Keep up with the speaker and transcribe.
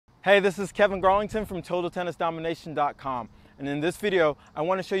Hey, this is Kevin Garlington from TotalTennisDomination.com, and in this video, I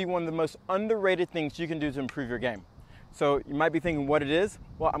want to show you one of the most underrated things you can do to improve your game. So you might be thinking what it is.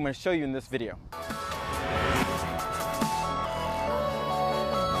 Well, I'm going to show you in this video.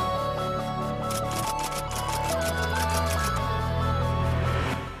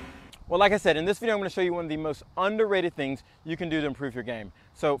 Well, like I said, in this video, I'm going to show you one of the most underrated things you can do to improve your game.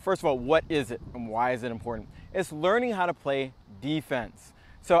 So first of all, what is it and why is it important? It's learning how to play defense.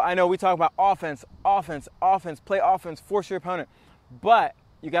 So I know we talk about offense, play offense, force your opponent, but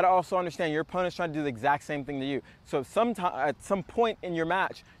you got to also understand your opponent's trying to do the exact same thing to you. So at some point in your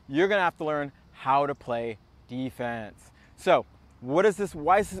match, you're going to have to learn how to play defense. So what is this?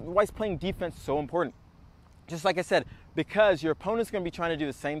 Why is playing defense so important? Just like I said, because your opponent's going to be trying to do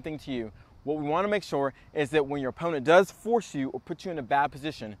the same thing to you, what we want to make sure is that when your opponent does force you or put you in a bad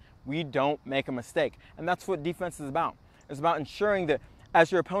position, we don't make a mistake. And that's what defense is about. It's about ensuring that as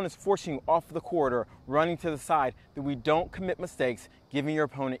your opponent's forcing you off the court or running to the side, that we don't commit mistakes, giving your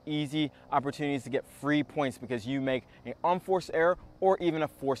opponent easy opportunities to get free points because you make an unforced error or even a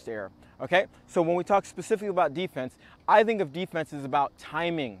forced error. Okay? So when we talk specifically about defense, I think of defense as about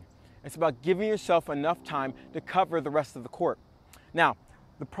timing. It's about giving yourself enough time to cover the rest of the court. Now,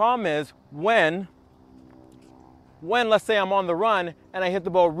 the problem is when let's say I'm on the run and I hit the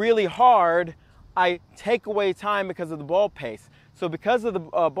ball really hard, I take away time because of the ball pace. So because of the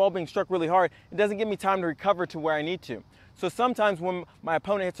ball being struck really hard, it doesn't give me time to recover to where I need to. So sometimes when my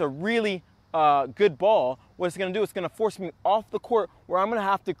opponent hits a really good ball, what it's going to do, it's going to force me off the court where I'm going to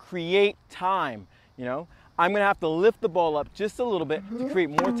have to create time, you know? I'm going to have to lift the ball up just a little bit to create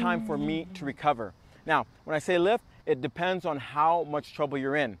more time for me to recover. Now, when I say lift, it depends on how much trouble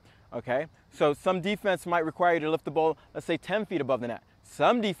you're in, okay? So some defense might require you to lift the ball, let's say 10 feet above the net.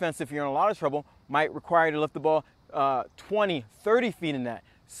 Some defense, if you're in a lot of trouble, might require you to lift the ball 20, 30 feet in net.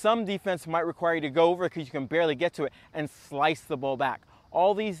 Some defense might require you to go over it because you can barely get to it and slice the ball back.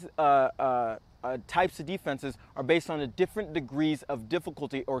 All these types of defenses are based on the different degrees of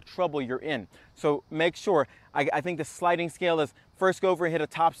difficulty or trouble you're in. So make sure, I think the sliding scale is first go over and hit a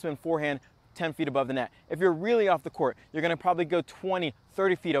topspin forehand 10 feet above the net. If you're really off the court, you're going to probably go 20,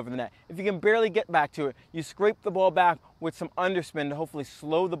 30 feet over the net. If you can barely get back to it, you scrape the ball back with some underspin to hopefully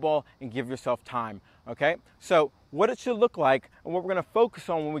slow the ball and give yourself time, okay? So what it should look like and what we're going to focus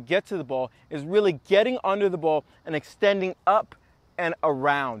on when we get to the ball is really getting under the ball and extending up and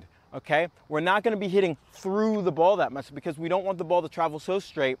around, okay? We're not going to be hitting through the ball that much because we don't want the ball to travel so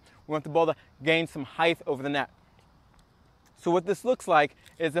straight. We want the ball to gain some height over the net. So what this looks like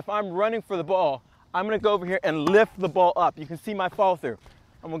is if I'm running for the ball, I'm going to go over here and lift the ball up. You can see my follow through.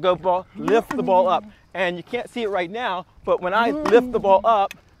 I'm going to go lift the ball up. And you can't see it right now, but when I lift the ball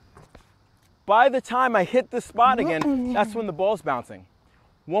up, by the time I hit this spot again, that's when the ball's bouncing.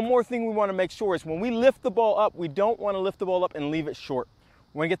 One more thing we want to make sure is when we lift the ball up, we don't want to lift the ball up and leave it short.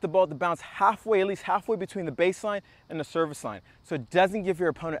 We want to get the ball to bounce halfway, at least halfway between the baseline and the service line, so it doesn't give your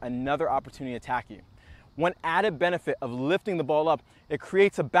opponent another opportunity to attack you. One added benefit of lifting the ball up, it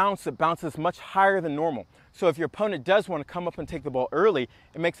creates a bounce that bounces much higher than normal. So if your opponent does want to come up and take the ball early,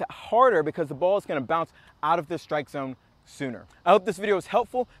 it makes it harder because the ball is going to bounce out of the strike zone sooner. I hope this video was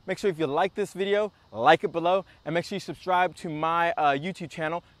helpful. Make sure if you like this video, like it below, and make sure you subscribe to my YouTube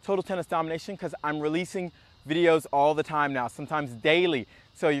channel, Total Tennis Domination, because I'm releasing videos all the time now, sometimes daily.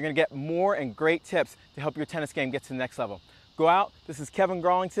 So you're going to get more and great tips to help your tennis game get to the next level. Go out. This is Kevin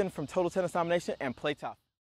Garlington from Total Tennis Domination, and play tough.